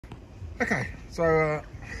Okay, so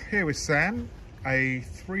here with Sam, a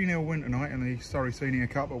 3-0 win tonight in the Surrey Senior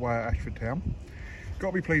Cup away at Ashford Town. Got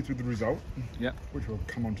to be pleased with the result, which we'll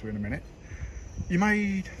come on to in a minute. You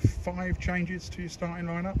made 5 changes to your starting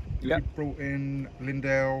lineup. You brought in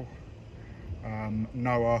Lindell,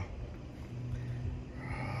 Noah,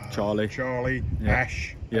 Charlie,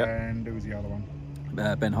 Ash, and who was the other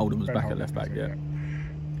one? Ben Holden was back at left back,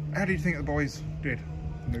 How do you think the boys did?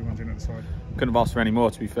 The new ones in at the side. Couldn't have asked for any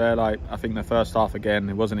more, to be fair. I think the first half, again,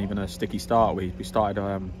 it wasn't even a sticky start. We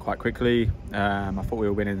started quite quickly. I thought we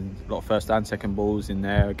were winning a lot of first and second balls in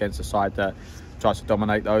there against a side that tries to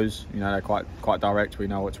dominate those. You know, they're quite direct. We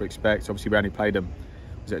know what to expect. Obviously, we only played them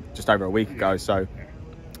just over a week ago, so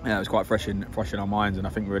yeah, it was quite fresh in our minds. And I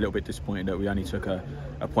think we were a little bit disappointed that we only took a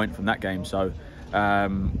point from that game. So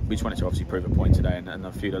we just wanted to obviously prove a point today, and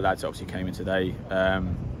a few of the lads that obviously came in today.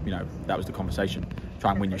 You know, that was the conversation.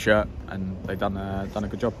 Try and win your shirt, and they've done a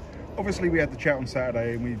good job. Obviously, we had the chat on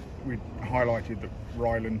Saturday, and we highlighted that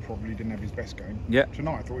Ryland probably didn't have his best game. Yeah.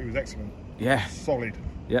 Tonight, I thought he was excellent. Yeah. Solid.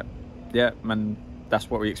 Yeah. Yeah, and that's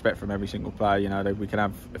what we expect from every single player. You know, we can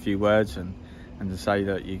have a few words and to say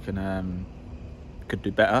that you can could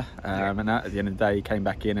do better. And that, at the end of the day, he came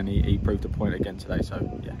back in and he proved a point again today.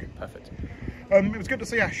 So yeah, perfect. It was good to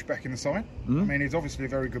see Ash back in the side. I mean, he's obviously a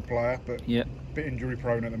very good player, but a bit injury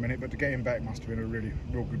prone at the minute. But to get him back must have been a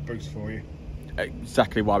real good boost for you.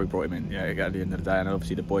 Exactly why we brought him in. Yeah, at the end of the day, and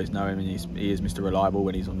obviously the boys know him, and he is Mr. Reliable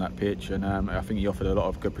when he's on that pitch. And I think he offered a lot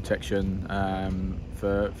of good protection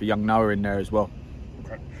for young Noah in there as well.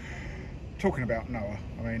 Okay. Talking about Noah,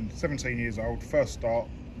 I mean, 17 years old, first start.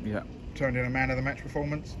 Yeah. Turned in a man of the match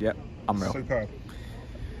performance. Yeah, unreal. Superb.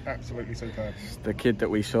 Absolutely superb. The kid that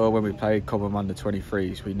we saw when we played Cobham under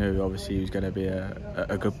 23s, we knew obviously he was going to be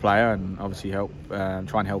a good player, and obviously try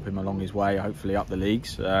and help him along his way, hopefully up the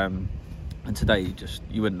leagues. And today,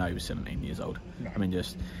 you wouldn't know he was 17 years old. No. I mean,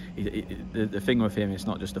 the thing with him, it's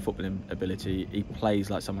not just the footballing ability. He plays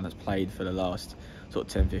like someone that's played for the last sort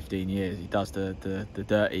of 10, 15 years. He does the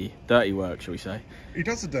dirty work, shall we say? He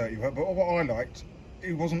does the dirty work, but what I liked,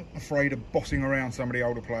 he wasn't afraid of bossing around some of the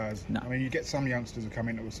older players. No. I mean, you get some youngsters who come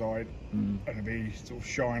into the side and they'll be sort of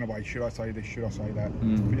shying away. Should I say this? Should I say that?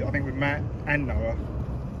 But I think with Matt and Noah,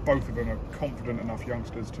 both of them are confident enough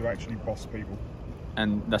youngsters to actually boss people.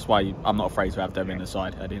 And that's why I'm not afraid to have them in the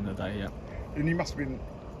side at the end of the day, And you must have been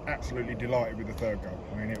absolutely delighted with the third goal.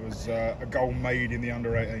 I mean, it was a goal made in the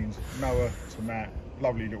under-18s. Noah to Matt,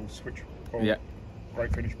 lovely little switch ball. Yeah.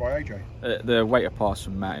 Great finish by AJ. The weighted pass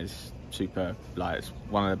from Matt is superb. Like, it's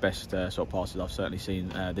one of the best sort of passes I've certainly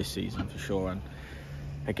seen this season for sure. And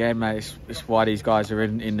again, mate, it's why these guys are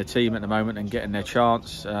in the team at the moment and getting their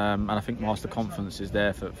chance. And I think whilst the confidence is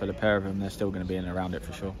there for the pair of them, they're still going to be in and around it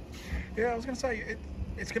for sure. Yeah, I was going to say,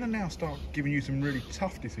 it's going to now start giving you some really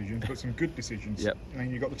tough decisions, but some good decisions. Yep. I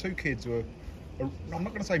mean, you've got the two kids who are I'm not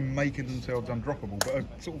going to say making themselves undroppable, but are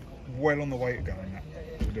sort of well on the way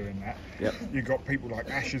to doing that. Yep. You've got people like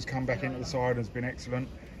Ash has come back into the side, has been excellent.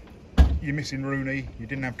 You're missing Rooney. You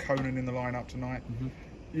didn't have Conan in the lineup tonight.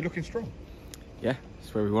 You're looking strong. Yeah,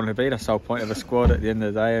 that's where we want to be. That's the whole point of a squad at the end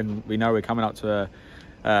of the day, and we know we're coming up to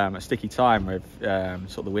a sticky time with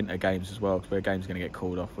sort of the winter games as well, because where games are going to get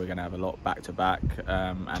called off. We're going to have a lot back to back,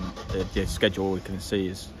 and the schedule we can see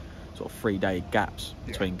is sort of 3-day gaps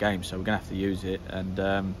between games, so we're going to have to use it,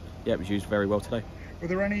 and it was used very well today. Were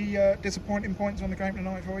there any disappointing points on the game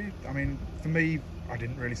tonight for you? I mean, for me, I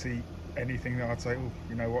didn't really see anything that I'd say, oh,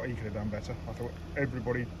 you know what, he could have done better. I thought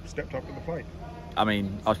everybody stepped up to the plate. I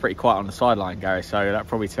mean, I was pretty quiet on the sideline, Gary, so that'd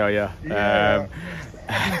probably tell you. Yeah.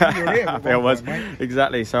 I think I was.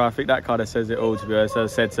 Exactly. So I think that kind of says it all, to be honest.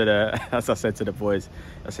 As I said to the boys,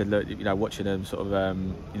 I said, look, you know, watching them sort of,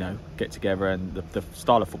 you know, get together, and the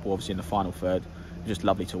style of football, obviously in the final third, was just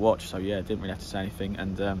lovely to watch. So yeah, didn't really have to say anything,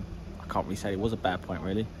 and I can't really say it was a bad point,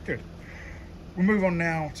 really. Good. We'll move on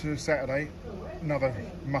now to Saturday. Another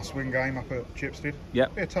must-win game up at Chipstead. Yeah.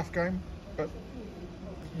 Be a tough game, but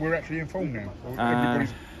we're actually in form now.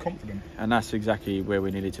 Everybody's confident. And that's exactly where we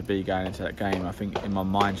needed to be going into that game. I think in my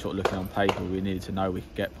mind, sort of looking on paper, we needed to know we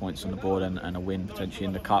could get points on the board and a win potentially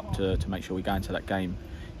in the cup to make sure we go into that game,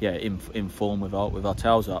 in form with our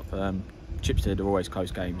tails up. Chipstead are always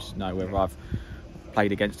close games. No, whether I've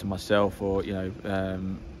played against them myself or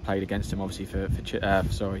played against them obviously for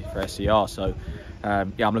SCR. So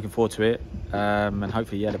I'm looking forward to it, and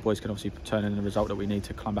hopefully the boys can obviously turn in the result that we need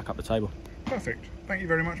to climb back up the table. Perfect. Thank you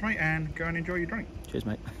very much, mate, and go and enjoy your drink. Cheers,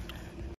 mate.